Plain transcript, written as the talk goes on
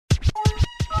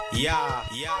Get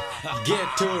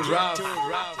to rap,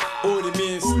 all the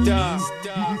Mr.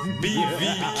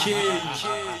 BVK,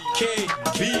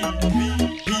 KB,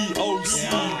 POC,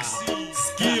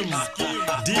 Skim,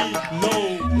 D-No,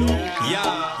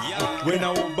 when I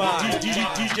will buy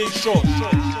DJ Short,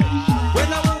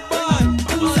 when I will buy,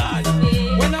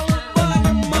 when I will buy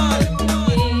the man,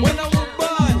 when I will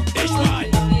buy,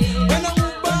 when I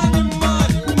will buy the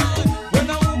man, when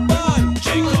I will buy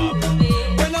Jacob,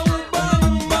 when I will buy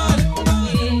the man,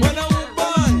 when I will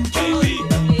buy KB,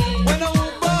 when I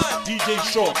will buy DJ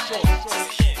Short.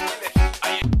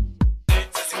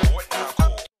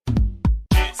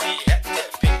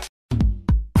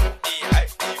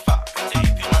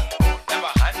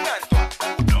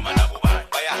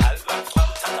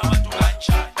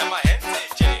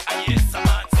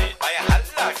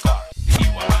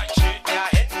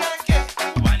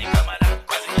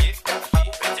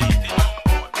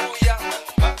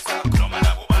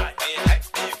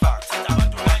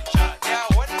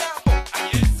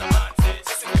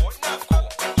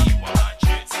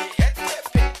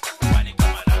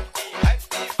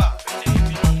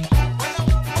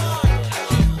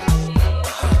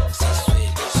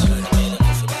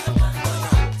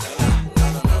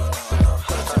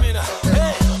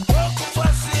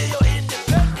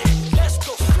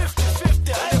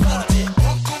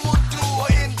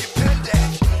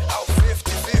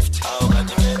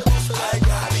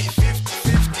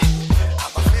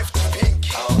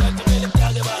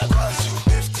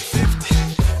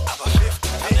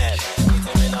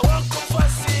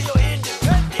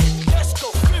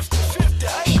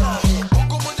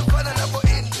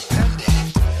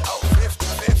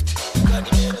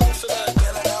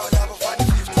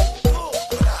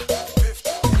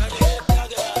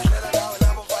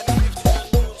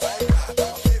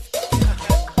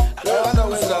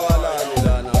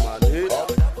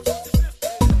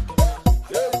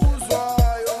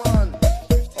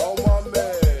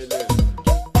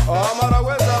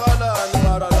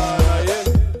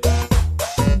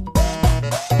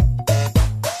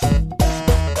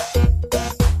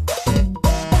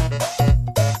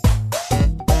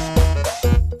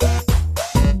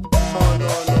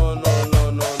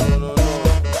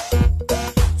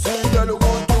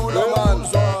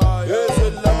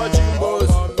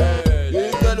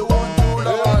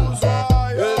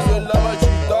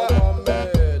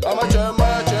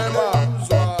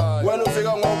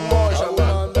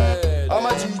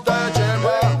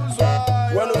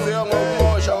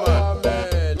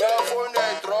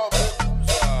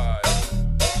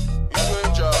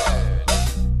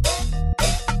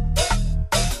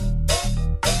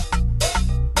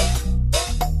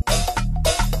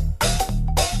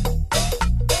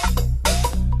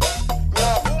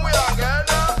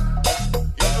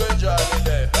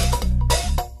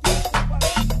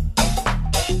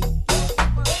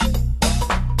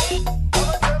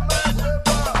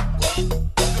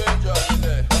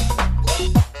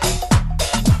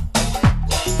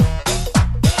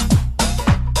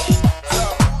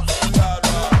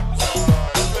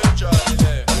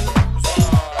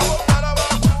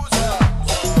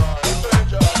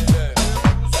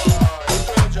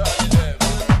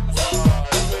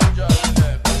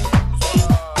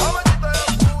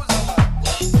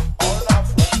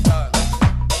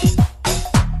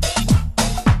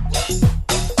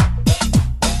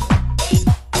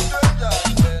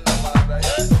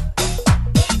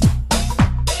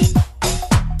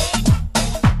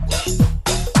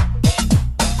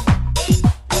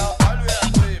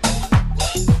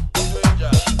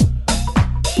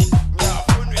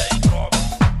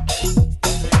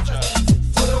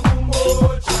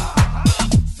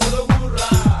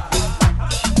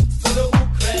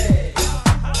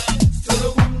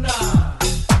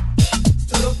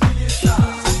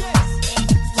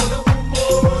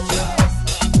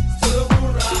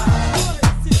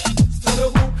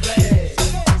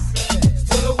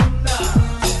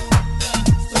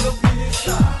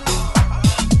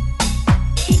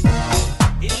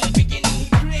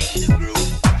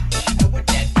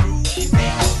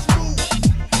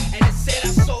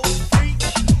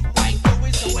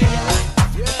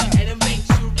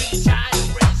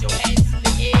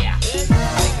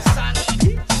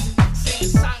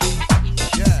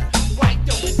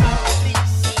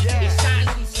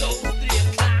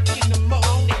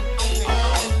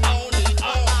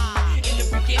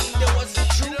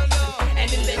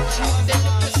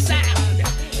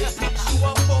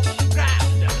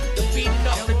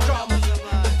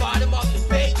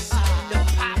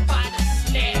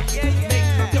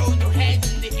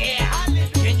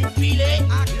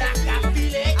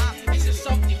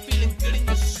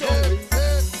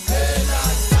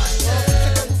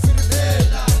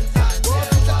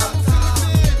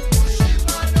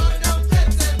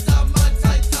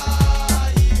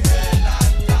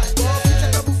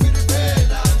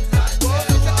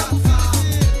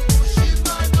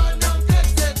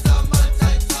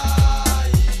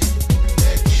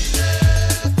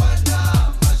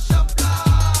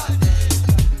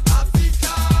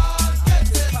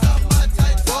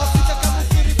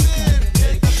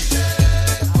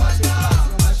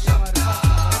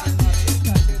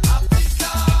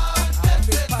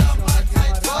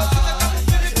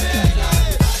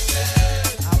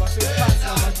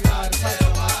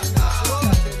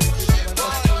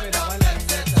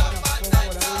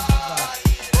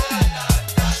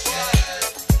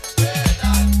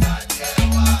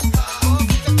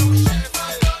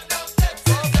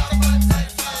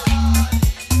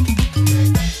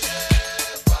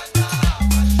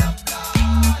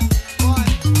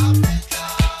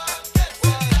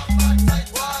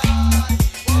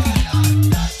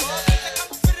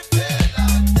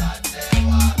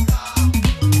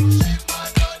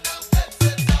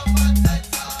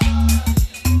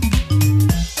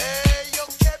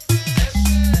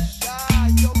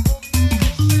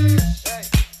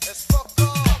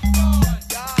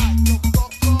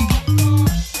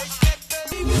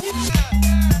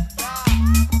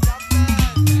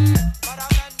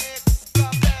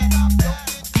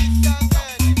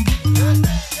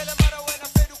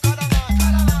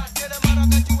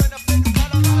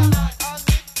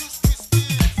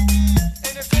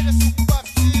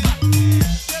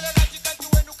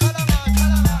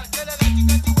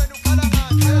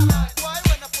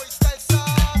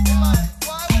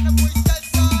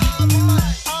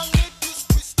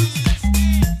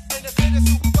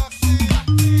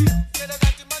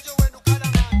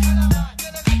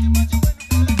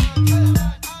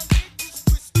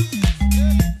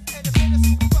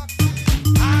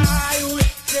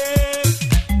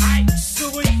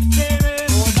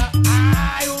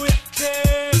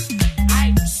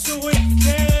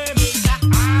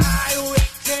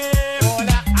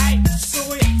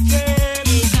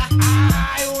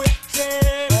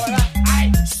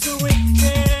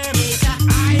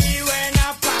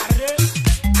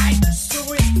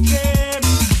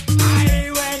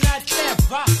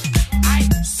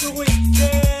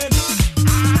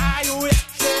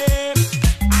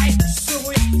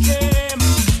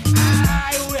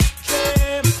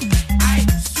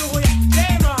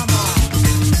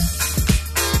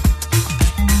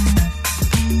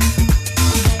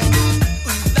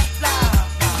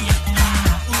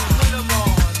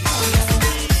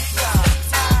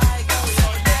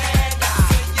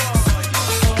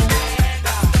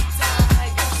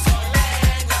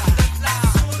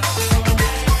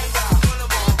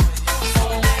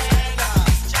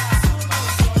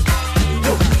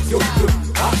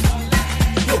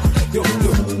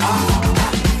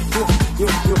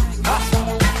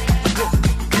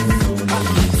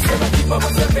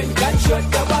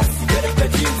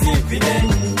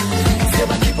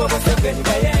 seven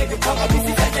bayege paka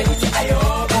bisi tata niti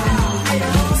ayoba.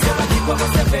 Sema kipa wa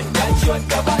seven gunshot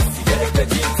kabasi jeleke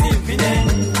jinsi vine.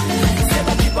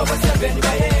 Sema kipa wa seven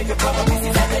bayege paka bisi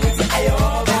tata niti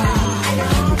ayoba.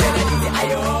 Ngela niti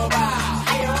ayoba.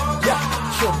 Yeah,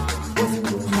 sure.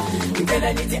 Ngela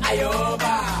niti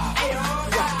ayoba.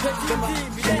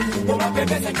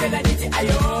 Ngela niti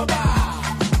ayoba.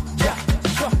 Yeah,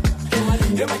 sure.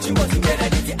 Ngela chimbo ngela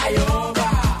niti ayoba.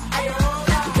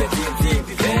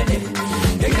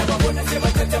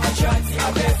 Machati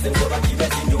avese ndoba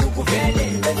kibeti ndugu vele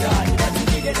Betani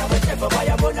batukile na wachefa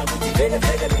bayabona kuti vele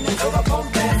vele mina ndoba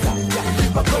kompesa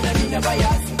Bakona mina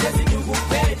bayasi ngezi ndugu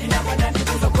pedi na manani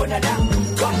kuza kona na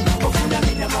Wafuna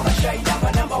mina mama shai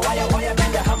namba waya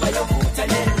benda hamba yokuta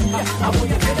ne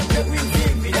Abuya vele pegu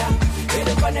inzimila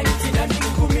Vele pana niti na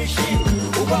ndugu mishi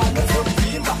Ubano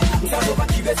zomvimba Ndoba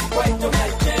kibeti kwa ito na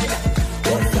ikena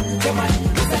Osa kemani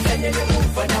Usasanye ne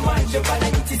mufa na manje Vana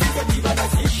niti ziko diva na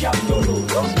zisha mdolo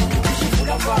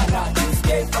Bana,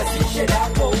 Tuesday, position,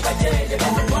 I'm going to jail.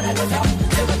 I'm one of them.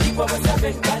 Never keep up a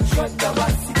seven, gunshot, the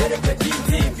bus, very pretty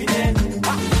deep in it.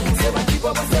 Never keep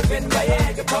up a seven, my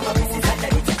egg, Papa, Mrs.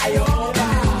 Anita Iowa.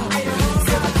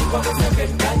 Never keep up a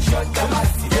seven, gunshot, the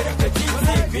bus, very pretty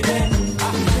deep in it.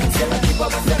 Never keep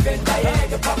up a seven, my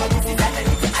egg, Papa, Mrs.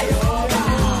 Anita Iowa.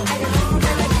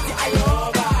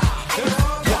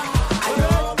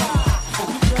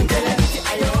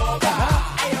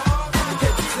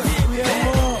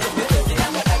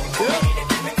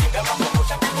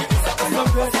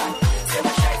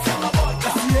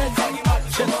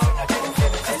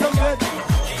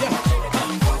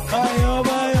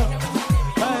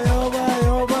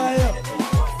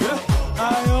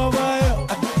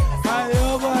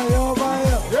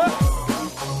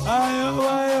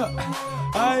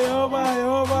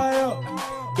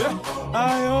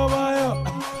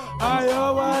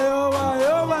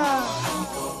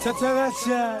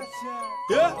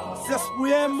 Yeah,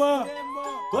 c'est moi.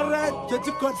 Alright, get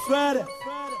you cut Friday.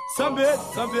 Some bit,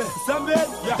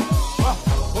 yeah.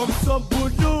 Some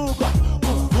buluga,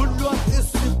 bulwa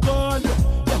isikolo.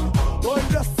 On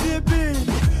the CB,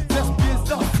 just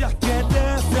piece of your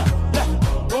cadence.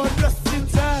 On the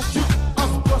Sintaju, I'm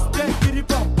supposed to get it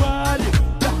babali.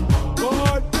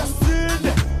 On the Sin,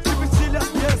 keep it chill,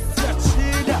 yes,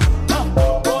 chill.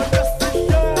 On the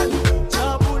Sintan,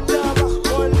 Chabula,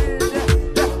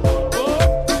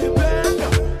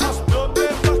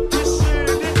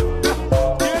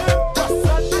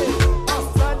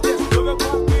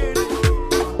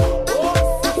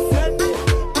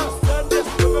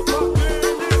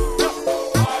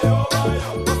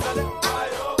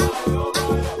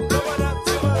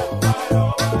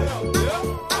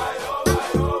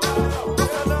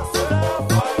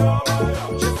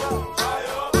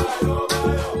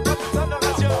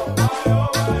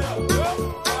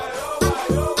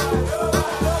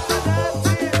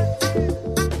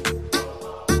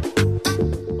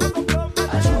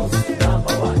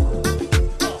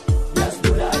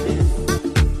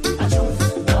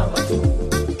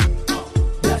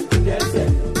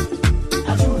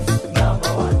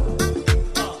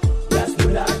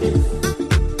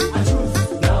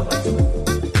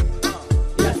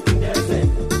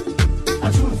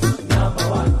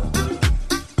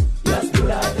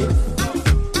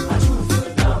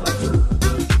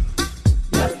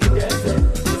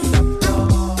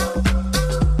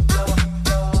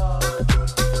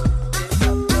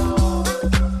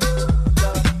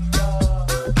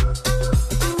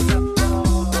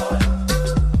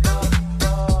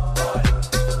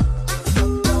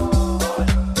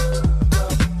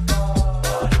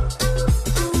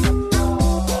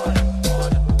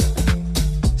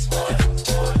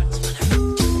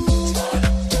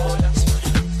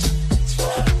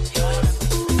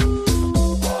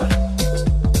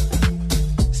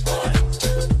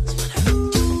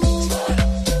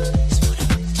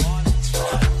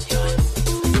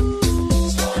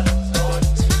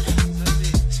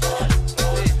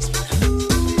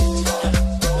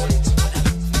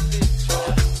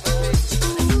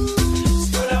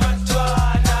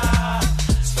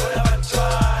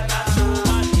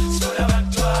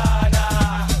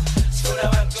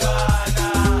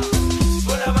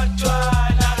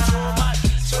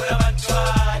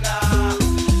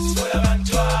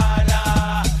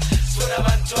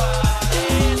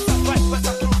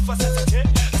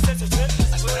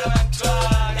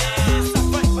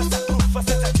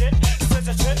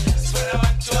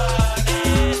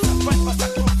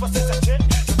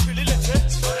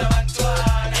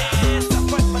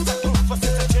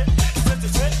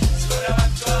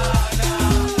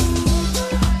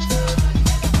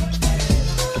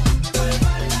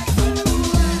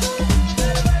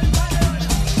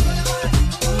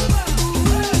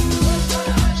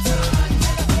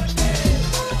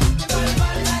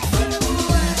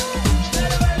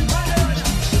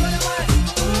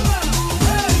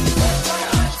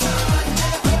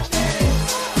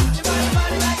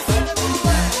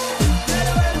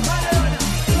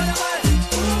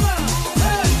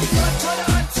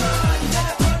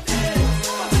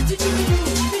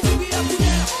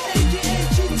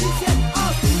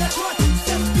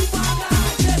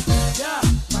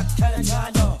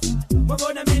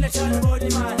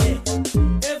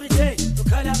 Every day, you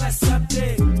call about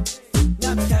something.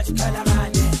 Sometimes you call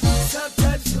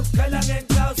sometimes you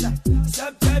call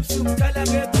sometimes you call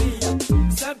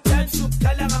sometimes you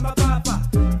call my papa.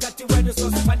 Got you when you so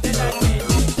spend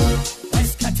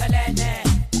es Catalane,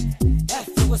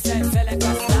 fugo se fele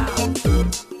casta.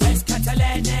 Es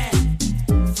Catalane,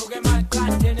 fugo man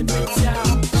can't in the picture.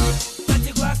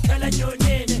 Kati kwa kala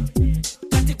nyonene,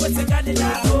 kati kwa segani na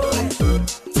oe.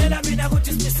 Tell me now what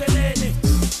is miscelene.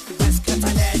 Es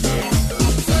Catalane.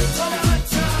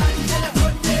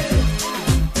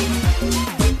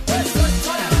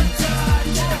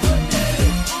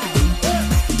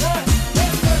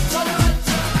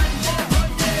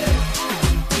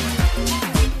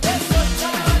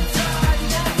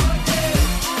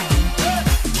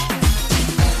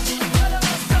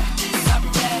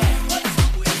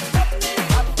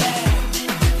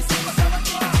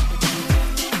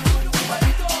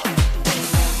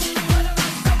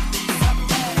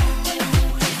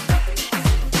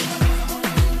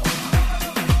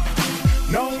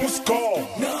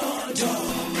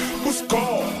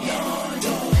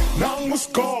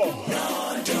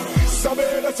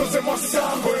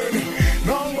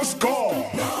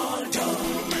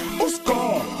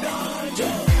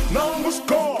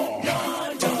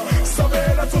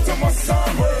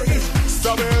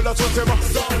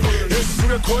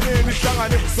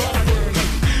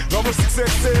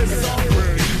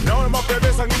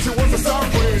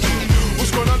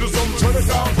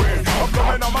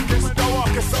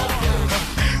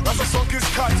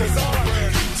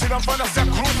 Tina mfana siya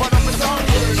grupa na pesang